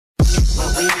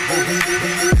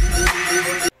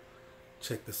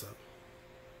Check this out.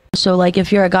 So, like,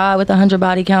 if you're a guy with 100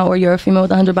 body count or you're a female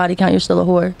with 100 body count, you're still a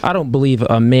whore? I don't believe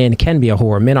a man can be a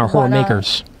whore. Men are whore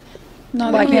makers.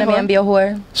 Why can't a man be a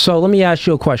whore? So let me ask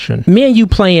you a question. Me and you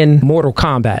playing Mortal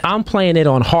Kombat. I'm playing it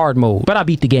on hard mode, but I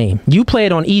beat the game. You play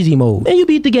it on easy mode, and you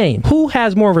beat the game. Who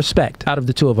has more respect out of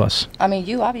the two of us? I mean,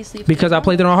 you obviously. Because I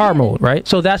played it on hard mode, right?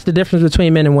 So that's the difference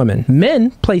between men and women.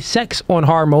 Men play sex on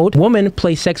hard mode. Women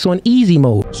play sex on easy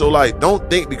mode. So, like, don't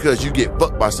think because you get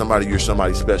fucked by somebody, you're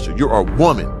somebody special. You're a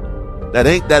woman. That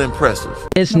ain't that impressive.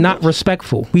 It's not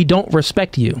respectful. We don't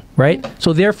respect you, right?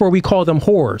 So therefore we call them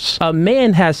whores. A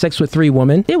man has sex with 3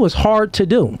 women. It was hard to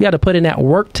do. You had to put in that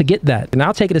work to get that. And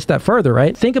I'll take it a step further,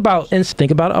 right? Think about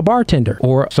a bartender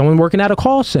or someone working at a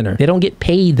call center. They don't get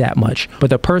paid that much. But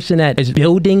the person that is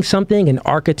building something, an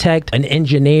architect, an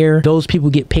engineer, those people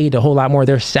get paid a whole lot more.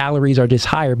 Their salaries are just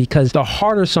higher because the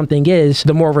harder something is,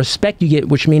 the more respect you get,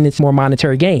 which means it's more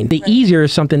monetary gain. The easier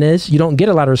something is, you don't get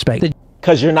a lot of respect.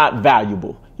 Because you're not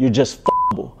valuable. You're just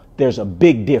f***able. There's a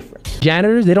big difference.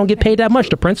 Janitors, they don't get paid that much.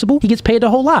 The principal, he gets paid a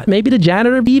whole lot. Maybe the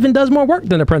janitor even does more work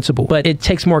than the principal. But it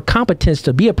takes more competence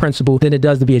to be a principal than it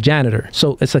does to be a janitor.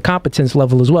 So it's a competence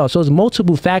level as well. So there's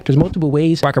multiple factors, multiple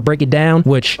ways where I could break it down,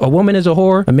 which a woman is a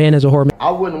whore, a man is a whore. I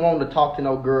wouldn't want to talk to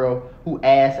no girl who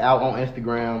ass out on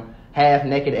Instagram, half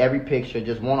naked every picture,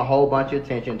 just want a whole bunch of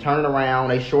attention, turning around,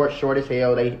 they short as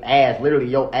hell, they ass, literally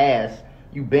your ass,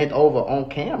 you bent over on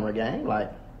camera, gang.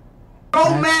 Like,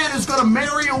 no man is gonna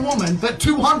marry a woman that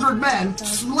 200 men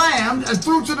slammed and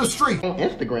threw to the street. On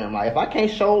Instagram, like, if I can't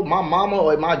show my mama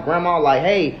or my grandma, like,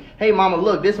 hey mama,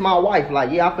 look, this is my wife, like,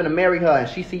 yeah, I'm finna marry her, and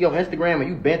she see your Instagram and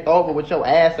you bent over with your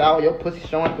ass out, your pussy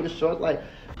showing through the shorts, like,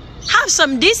 have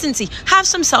some decency, have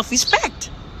some self-respect.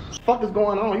 What the fuck is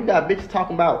going on? You got bitches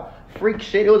talking about freak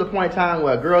shit. It was a point in time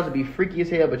where girls would be freaky as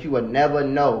hell, but you would never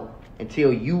know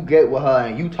until you get with her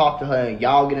and you talk to her and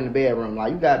y'all get in the bedroom.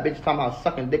 Like, you got bitches talking about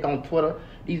sucking dick on Twitter.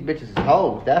 These bitches is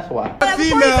hoes. That's why.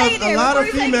 A lot of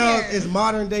females is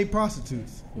modern day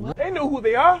prostitutes. They know who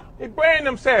they are. They brand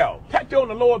themselves. Tattoo on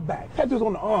the lower back. Tattoos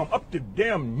on the arm, up the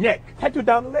damn neck. Tattoo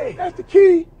down the leg. That's the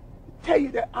key to tell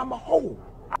you that I'm a hoe.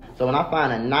 So when I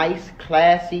find a nice,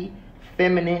 classy,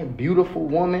 feminine, beautiful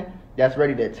woman that's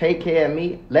ready to take care of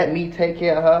me, let me take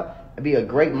care of her, and be a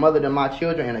great mother to my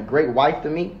children and a great wife to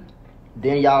me,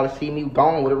 then y'all will see me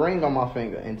gone with a ring on my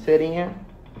finger. Until then,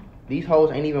 these hoes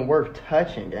ain't even worth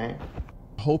touching, gang.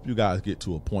 I hope you guys get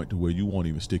to a point to where you won't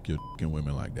even stick your in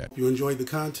women like that. If you enjoyed the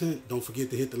content, don't forget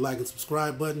to hit the like and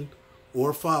subscribe button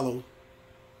or follow,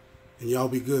 and y'all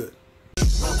be good.